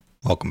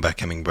Welcome back,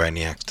 Hemming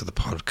Brainiacs, to the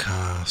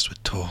podcast.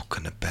 We're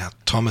talking about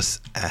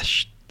Thomas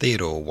Ashe,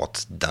 Theodore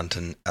Watts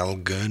Dunton,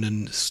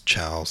 Algernon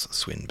Charles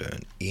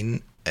Swinburne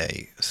in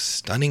a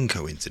stunning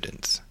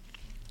coincidence,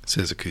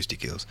 says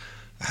Acoustic Hills.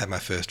 I had my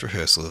first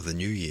rehearsal of the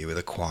new year with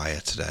a choir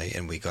today,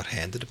 and we got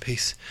handed a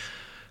piece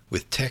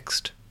with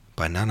text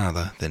by none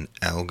other than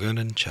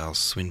Algernon Charles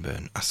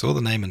Swinburne. I saw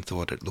the name and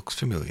thought it looks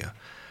familiar.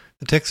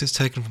 The text is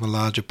taken from a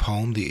larger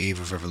poem, The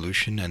Eve of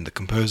Revolution, and the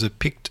composer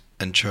picked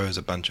and chose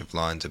a bunch of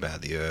lines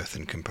about the earth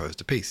and composed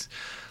a piece.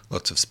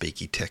 Lots of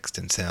speaky text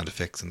and sound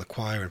effects in the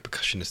choir and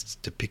percussionists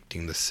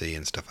depicting the sea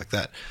and stuff like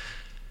that.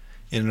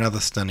 In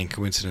another stunning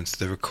coincidence,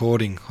 the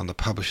recording on the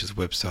publisher's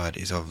website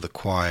is of the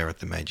choir at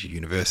the major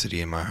university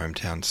in my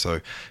hometown.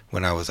 So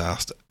when I was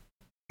a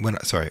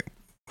middle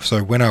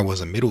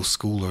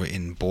schooler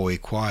in boy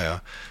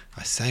choir,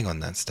 I sang on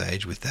that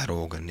stage with that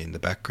organ in the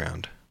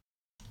background.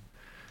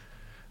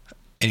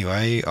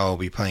 Anyway, I'll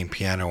be playing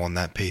piano on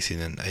that piece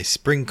in a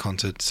spring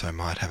concert, so I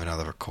might have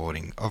another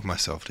recording of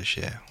myself to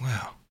share.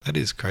 Wow, that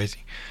is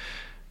crazy.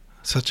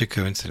 Such a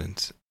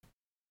coincidence.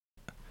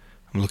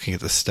 I'm looking at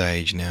the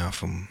stage now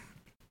from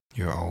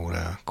your old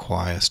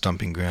choir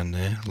stomping ground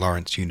there,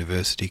 Lawrence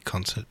University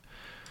concert.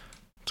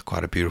 It's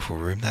quite a beautiful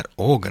room. That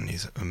organ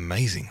is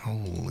amazing.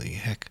 Holy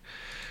heck.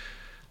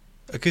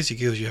 Acoustic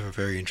Hills, you have a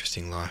very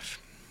interesting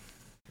life.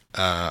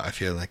 I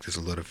feel like there's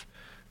a lot of,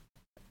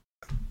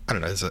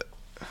 there's a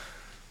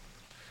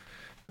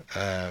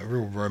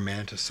real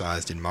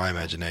romanticised in my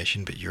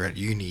imagination, but you're at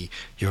uni,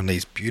 you're on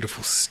these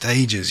beautiful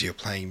stages, you're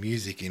playing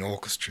music in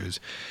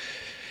orchestras,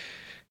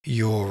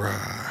 you're,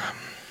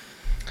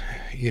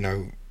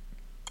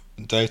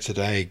 day to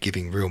day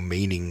giving real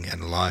meaning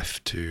and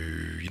life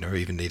to,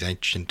 even these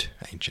ancient,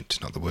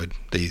 not the word,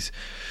 these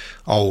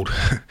old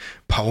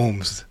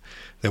poems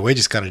that we're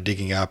just kind of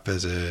digging up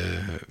as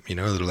a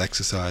little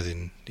exercise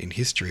in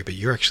history, but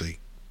you're actually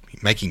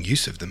making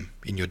use of them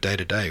in your day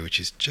to day, which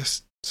is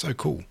just so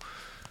cool.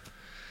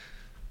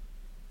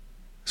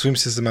 Swim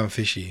Sister Mama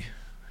Fishy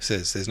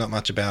says, there's not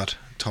much about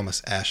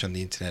Thomas Ashe on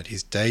the internet.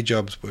 His day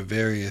jobs were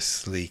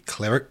variously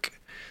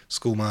cleric,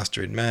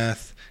 schoolmaster in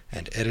math,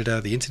 and editor.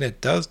 The internet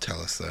does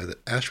tell us, though,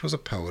 that Ashe was a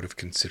poet of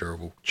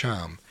considerable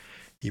charm.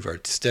 He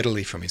wrote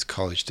steadily from his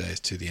college days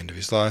to the end of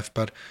his life,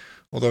 but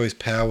although his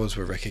powers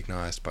were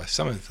recognised by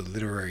some of the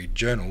literary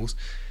journals,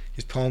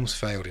 his poems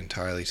failed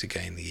entirely to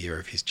gain the ear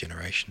of his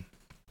generation.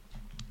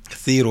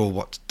 Theodore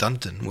Watts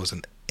Dunton was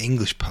an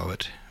English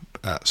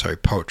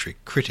poetry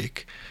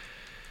critic,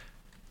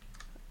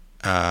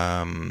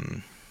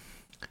 and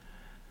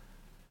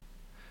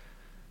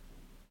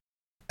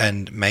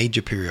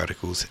major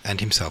periodicals, and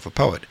himself a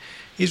poet.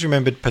 He is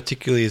remembered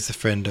particularly as the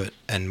friend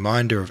and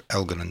minder of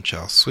Algernon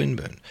Charles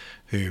Swinburne,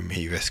 whom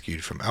he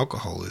rescued from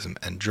alcoholism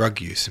and drug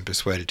use and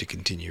persuaded to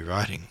continue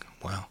writing.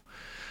 Wow.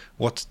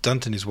 Watts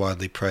Dunton is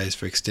widely praised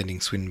for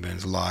extending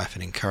Swinburne's life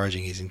and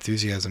encouraging his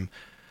enthusiasm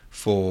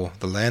for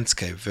the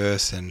landscape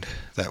verse, and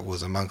that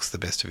was amongst the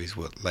best of his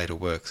later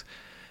works.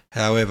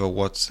 However,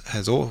 Watts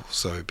has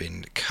also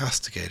been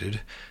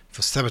castigated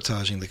for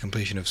sabotaging the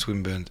completion of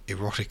Swinburne's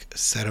erotic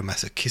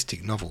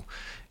sadomasochistic novel.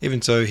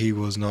 Even so, he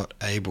was not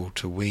able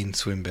to wean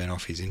Swinburne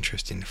off his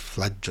interest in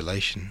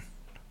flagellation.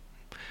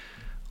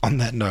 On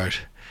that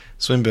note,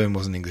 Swinburne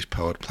was an English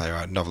poet,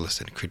 playwright,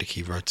 novelist and critic.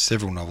 He wrote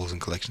several novels and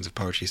collections of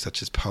poetry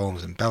such as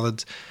poems and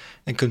ballads,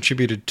 and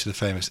contributed to the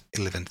famous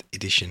 11th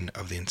edition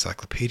of the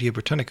Encyclopaedia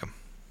Britannica.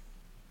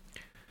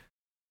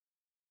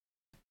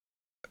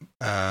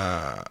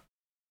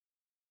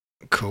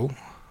 Cool.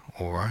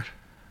 Alright.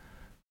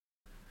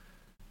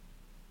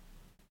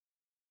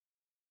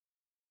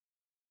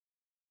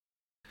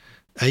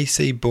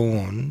 A.C.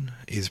 Bourne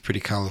is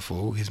pretty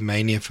colourful. His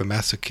mania for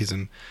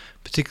masochism,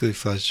 particularly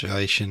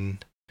flagellation,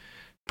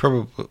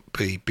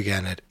 probably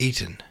began at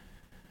Eton.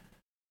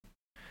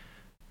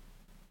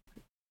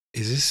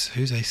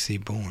 Who's A.C.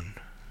 Bourne?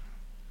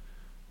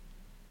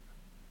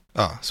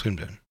 Oh,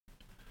 Swinburne.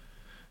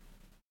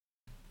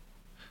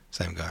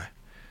 Same guy.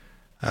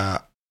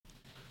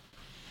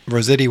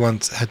 Rossetti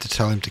once had to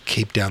tell him to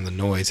keep down the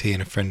noise. He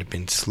and a friend had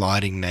been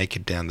sliding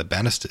naked down the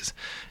banisters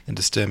and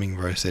disturbing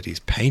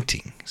Rossetti's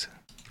paintings.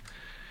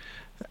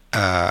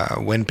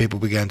 When people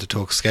began to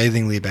talk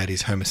scathingly about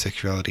his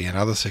homosexuality and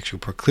other sexual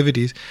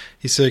proclivities,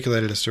 he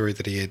circulated a story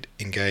that he had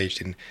engaged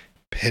in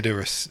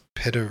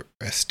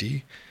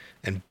pederasty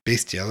and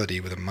bestiality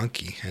with a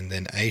monkey and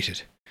then ate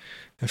it.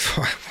 And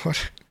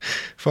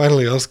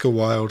finally, Oscar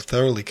Wilde,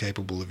 thoroughly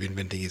capable of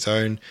inventing his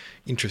own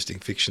interesting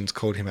fictions,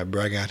 called him a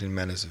braggart in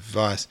manners of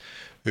vice,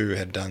 who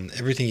had done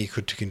everything he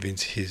could to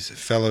convince his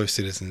fellow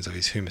citizens of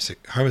his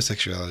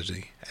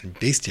homosexuality and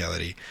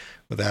bestiality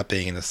without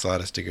being in the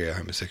slightest degree a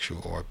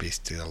homosexual or a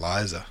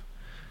bestializer.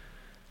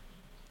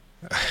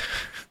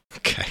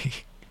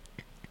 Okay.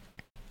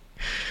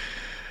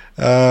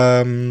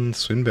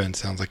 Swinburne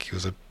sounds like he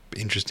was an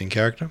interesting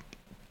character.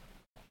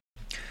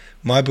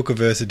 My Book of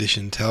Verse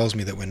edition tells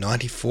me that we're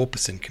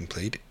 94%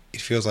 complete.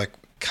 It feels like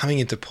coming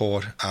into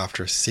port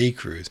after a sea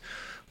cruise,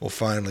 or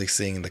finally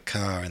seeing the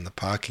car in the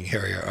parking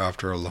area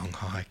after a long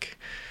hike.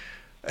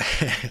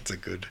 It's a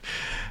good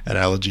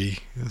analogy.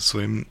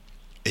 Swim.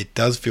 It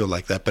does feel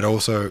like that, but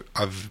also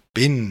I've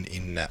been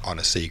on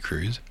a sea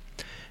cruise,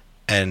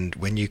 and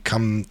when you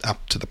come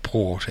up to the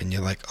port and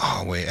you're like,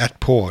 oh, we're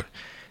at port,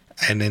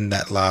 and then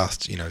that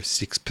last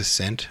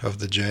 6% of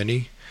the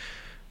journey,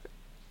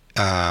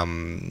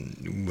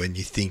 when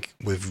you think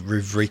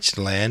we've reached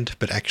land,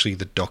 but actually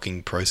the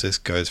docking process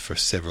goes for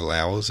several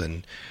hours,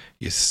 and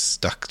you're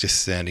stuck just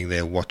standing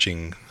there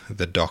watching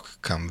the dock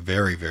come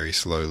very, very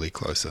slowly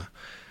closer.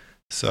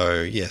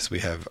 So yes,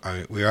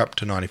 we're up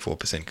to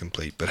 94%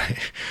 complete, but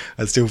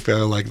I still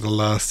feel like the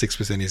last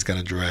 6% is going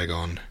to drag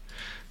on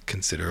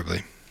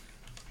considerably.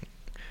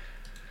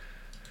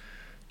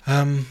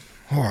 All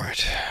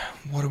right.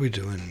 What are we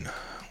doing?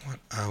 What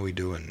are we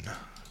doing?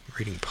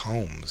 Reading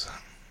poems.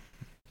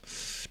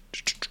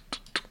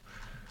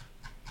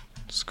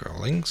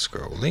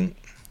 Scrolling.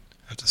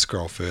 I have to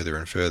scroll further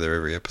and further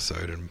every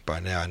episode, and by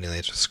now I nearly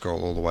have to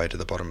scroll all the way to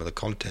the bottom of the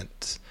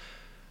contents.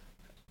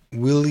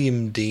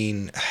 William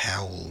Dean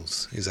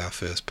Howells is our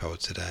first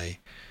poet today.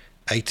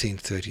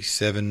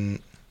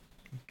 1837.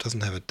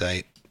 Doesn't have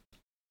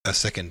a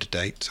second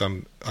date, so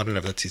I don't know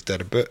if that's his date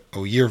of birth,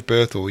 or year of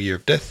birth, or year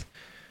of death.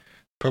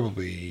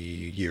 Probably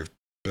year of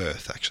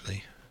birth,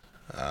 actually.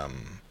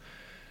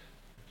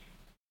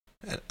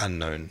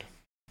 Unknown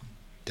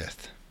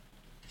death.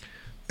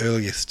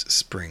 Earliest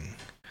spring.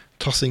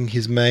 Tossing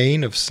his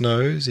mane of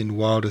snows in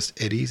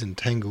wildest eddies and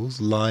tangles,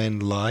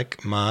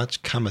 lion-like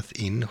March cometh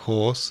in,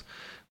 hoarse,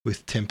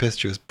 with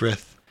tempestuous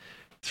breath,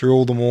 through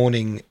all the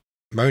morning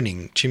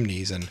moaning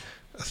chimneys, and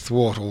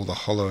athwart all the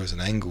hollows and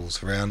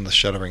angles, round the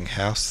shuddering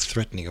house,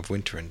 threatening of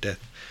winter and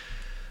death.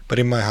 But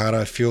in my heart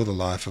I feel the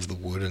life of the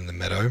wood and the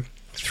meadow,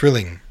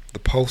 thrilling the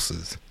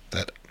pulses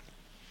that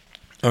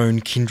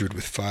own kindred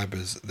with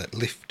fibres that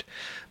lift,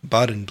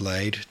 bud and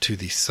blade, to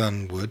the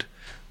sunward,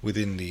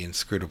 within the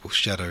inscrutable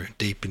shadow,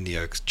 deep in the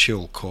oak's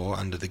chill core,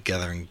 under the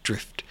gathering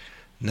drift.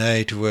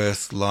 Nay, to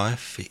earth's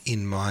life,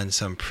 in mine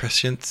some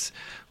prescience,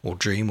 or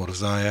dream, or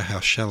desire, how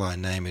shall I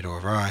name it or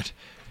write,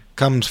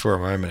 comes for a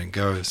moment and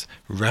goes,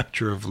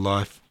 rapture of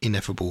life,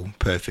 ineffable,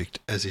 perfect,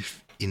 as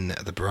if in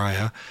the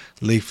briar,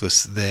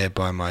 leafless there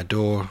by my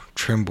door,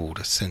 trembled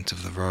a scent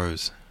of the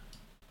rose.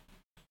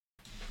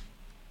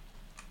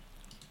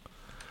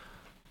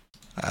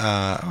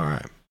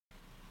 Alright.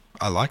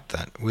 I liked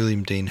that.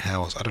 William Dean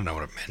Howells. I don't know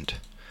what it meant.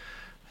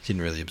 I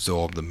didn't really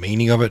absorb the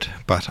meaning of it,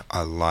 but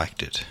I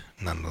liked it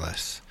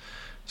nonetheless.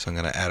 So I'm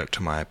going to add it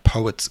to my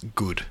Poets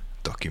Good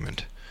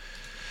document.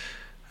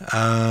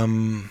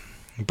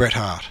 Bret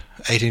Harte,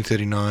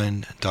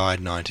 1839,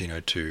 died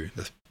 1902.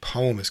 The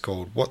poem is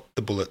called What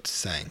the Bullets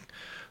Sang.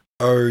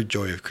 Oh,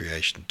 joy of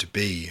creation to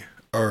be.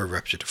 Oh,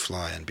 rapture to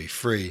fly and be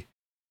free.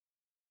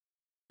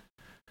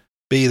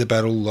 Be the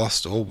battle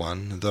lost or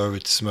won, though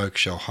its smoke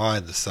shall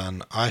hide the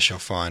sun, I shall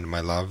find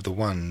my love, the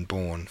one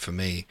born for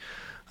me.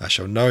 I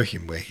shall know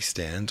him where he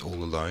stands, all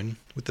alone,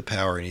 with the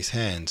power in his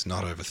hands,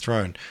 not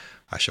overthrown.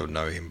 I shall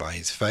know him by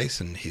his face,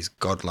 and his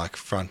godlike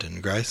front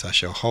and grace. I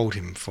shall hold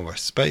him for a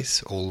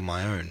space, all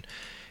my own.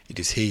 It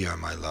is he, O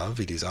my love,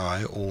 it is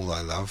I, all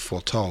I love,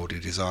 foretold.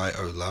 It is I,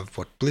 O love,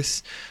 what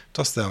bliss!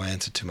 Dost thou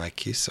answer to my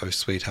kiss? O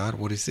sweetheart,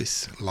 what is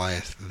this,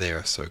 lieth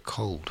there so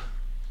cold?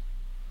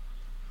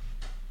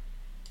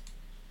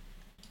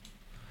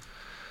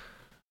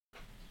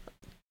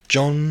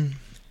 John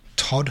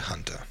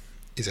Todhunter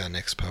is our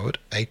next poet,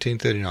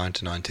 1839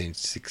 to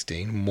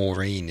 1916.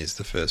 Maureen is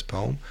the first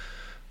poem.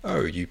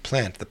 Oh, you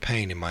plant the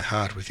pain in my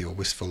heart with your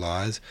wistful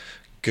eyes,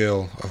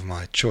 girl of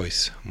my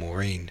choice,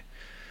 Maureen.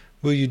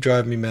 Will you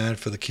drive me mad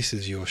for the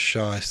kisses your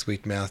shy,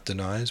 sweet mouth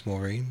denies,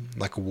 Maureen?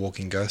 Like a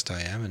walking ghost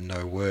I am, and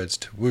no words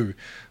to woo.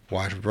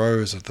 White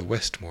rose of the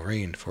west,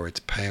 Maureen, for it's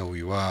pale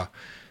you are,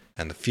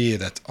 and the fear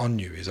that's on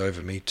you is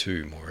over me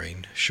too,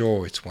 Maureen.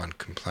 Sure, it's one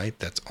complaint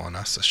that's on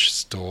us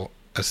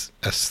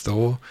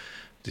asthore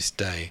this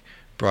day,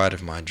 bride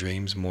of my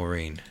dreams,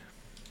 Maureen.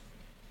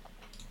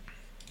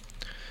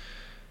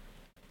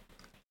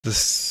 The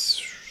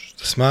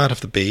smart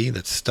of the bee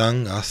that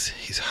stung us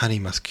his honey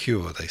must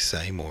cure, they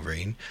say,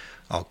 Maureen.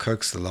 I'll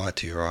coax the light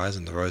to your eyes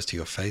and the rose to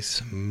your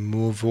face,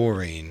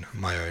 Maureen,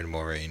 my own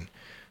Maureen.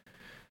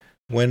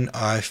 When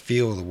I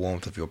feel the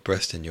warmth of your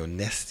breast and your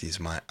nest is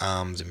my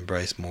arms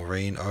embrace,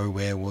 Maureen, oh,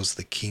 where was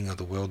the king of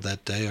the world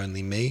that day?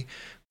 Only me,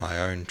 my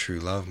own true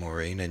love,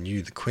 Maureen, and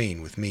you the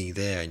queen, with me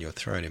there and your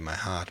throne in my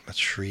heart must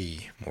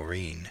shree,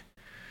 Maureen.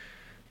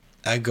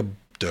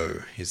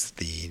 Agado is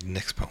the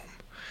next poem.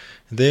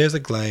 There's a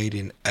glade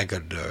in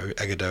Agado,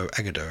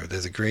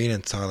 there's a green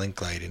and silent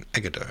glade in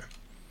Agado.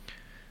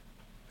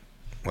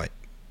 Wait,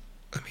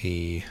 let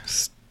me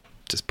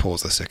just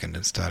pause a second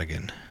and start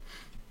again.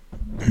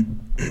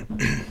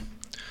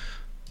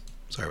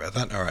 Sorry about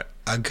that. Alright,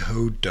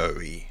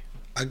 Agadoe.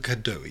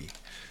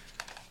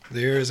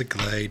 There is a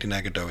glade in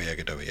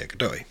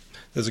Agadoe.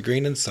 There's a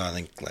green and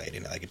silent glade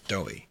in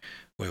Agadoe,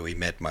 where we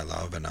met, my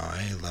love and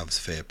I, love's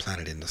fair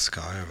planet in the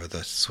sky, over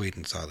the sweet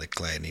and silent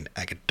glade in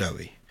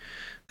Agadoe.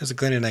 There's a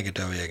glen in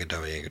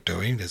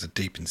Agadoe. There's a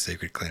deep and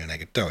secret glen in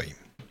Agadoe.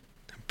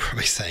 I'm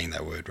probably saying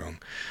that word wrong.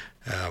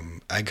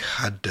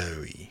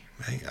 Aghadoe.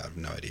 I have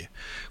no idea.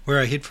 Where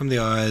I hid from the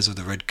eyes of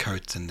the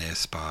redcoats and their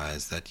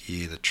spies, that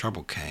year the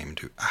trouble came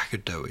to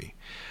Aghadoe.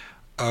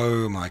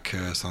 Oh, my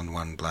curse on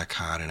one black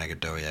heart in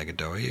Aghadoe,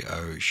 Aghadoe.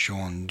 Oh,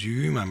 Sean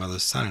Dew, my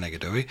mother's son in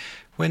Aghadoe.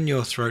 When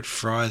your throat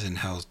fries in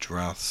hell's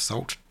drought,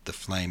 salt the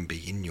flame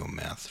be in your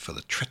mouth for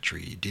the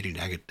treachery you did in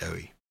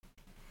Aghadoe.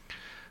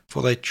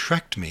 For they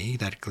tracked me,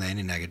 that glen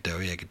in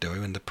Aghadoe,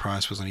 Aghadoe, when the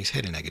price was on his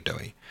head in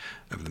Aghadoe.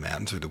 Over the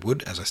mountain through the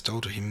wood, as I stole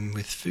to him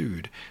with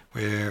food,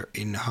 where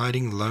in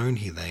hiding lone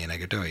he lay in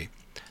Aghadoe.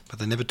 But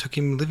they never took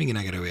him living in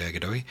Aghadoe,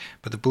 Aghadoe,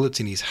 but the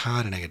bullets in his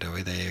heart in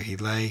Aghadoe, there he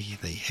lay,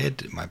 the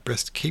head my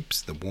breast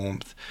keeps, the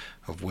warmth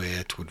of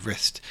where 'twould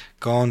rest,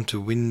 gone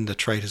to win the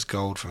traitor's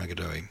gold from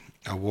Aghadoe.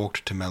 I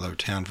walked to Mallow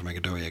town from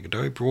Aghadoe,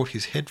 Aghadoe, brought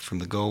his head from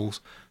the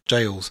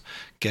jail's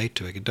gate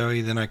to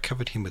Aghadoe, then I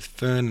covered him with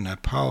fern, and I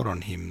piled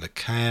on him the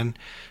can,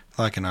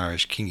 like an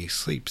Irish king he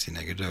sleeps in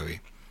Aghadoe.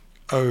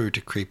 Oh,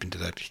 to creep into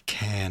that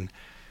can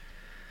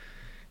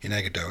in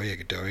Aghadoe,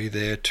 Aghadoe,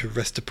 there to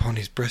rest upon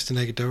his breast in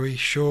Aghadoe,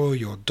 sure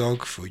your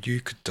dog for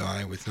you could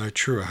die with no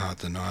truer heart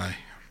than I,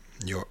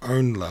 your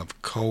own love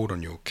cold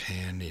on your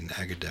can in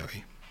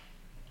Aghadoe.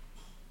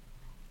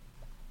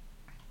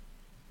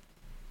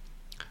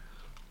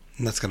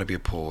 And that's going to be a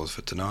pause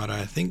for tonight,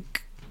 I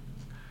think.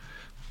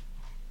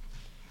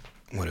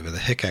 Whatever the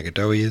heck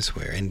Aghadoe is,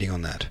 we're ending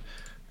on that.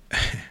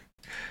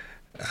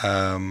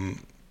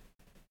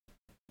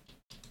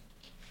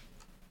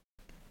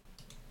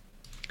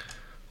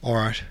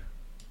 Alright.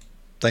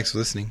 Thanks for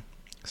listening.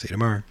 See you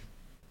tomorrow.